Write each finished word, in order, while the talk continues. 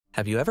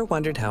Have you ever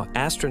wondered how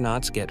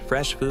astronauts get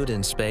fresh food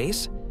in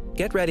space?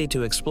 Get ready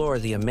to explore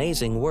the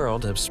amazing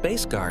world of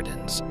space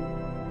gardens.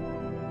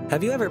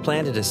 Have you ever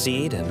planted a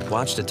seed and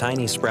watched a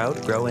tiny sprout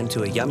grow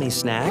into a yummy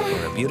snack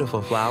or a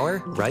beautiful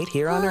flower right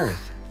here on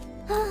Earth?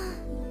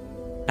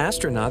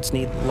 Astronauts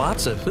need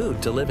lots of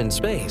food to live in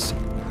space,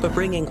 but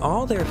bringing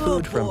all their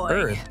food from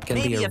Earth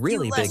can be a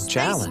really big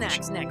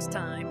challenge. Next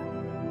time.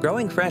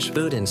 Growing fresh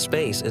food in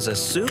space is a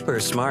super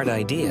smart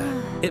idea.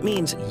 It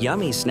means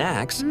yummy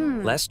snacks,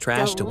 less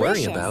trash to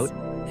worry about,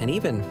 and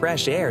even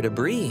fresh air to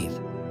breathe.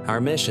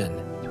 Our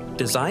mission: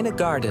 design a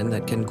garden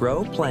that can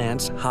grow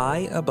plants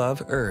high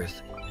above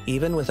Earth,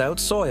 even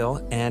without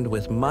soil and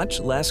with much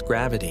less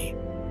gravity.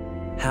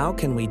 How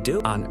can we do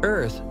it? On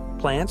Earth,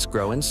 plants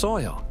grow in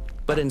soil.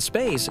 But in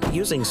space,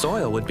 using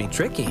soil would be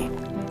tricky.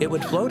 It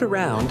would float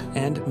around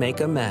and make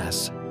a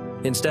mess.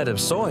 Instead of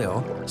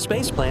soil,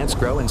 space plants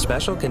grow in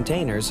special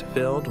containers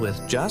filled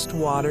with just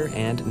water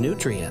and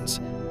nutrients,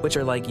 which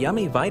are like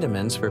yummy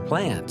vitamins for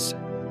plants.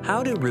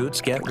 How do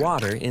roots get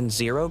water in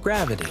zero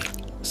gravity?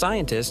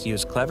 Scientists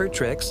use clever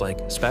tricks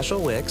like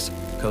special wicks,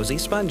 cozy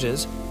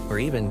sponges, or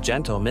even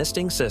gentle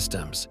misting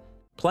systems.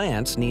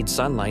 Plants need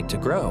sunlight to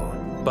grow,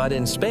 but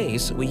in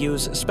space we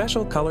use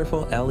special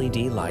colorful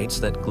LED lights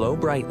that glow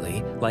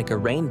brightly like a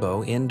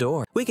rainbow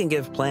indoors. We can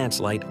give plants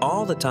light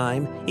all the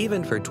time,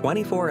 even for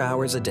 24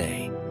 hours a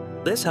day.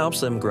 This helps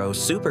them grow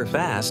super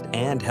fast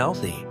and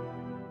healthy.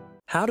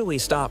 How do we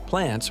stop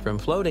plants from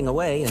floating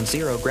away in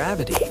zero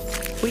gravity?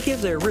 We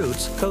give their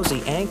roots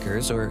cozy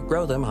anchors or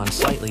grow them on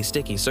slightly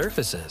sticky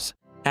surfaces.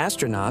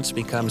 Astronauts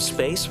become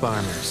space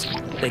farmers.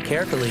 They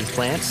carefully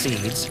plant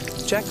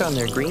seeds, check on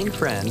their green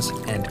friends,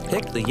 and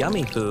pick the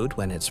yummy food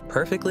when it's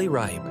perfectly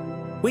ripe.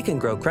 We can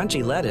grow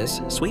crunchy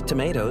lettuce, sweet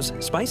tomatoes,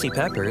 spicy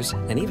peppers,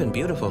 and even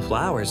beautiful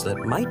flowers that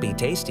might be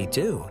tasty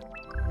too.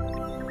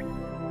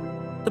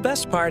 The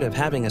best part of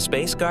having a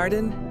space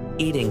garden?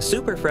 Eating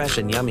super fresh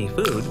and yummy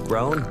food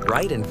grown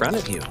right in front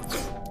of you.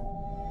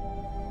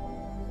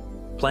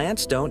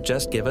 Plants don't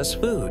just give us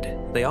food,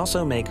 they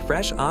also make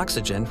fresh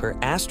oxygen for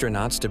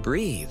astronauts to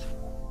breathe.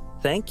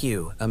 Thank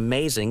you,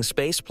 amazing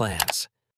space plants.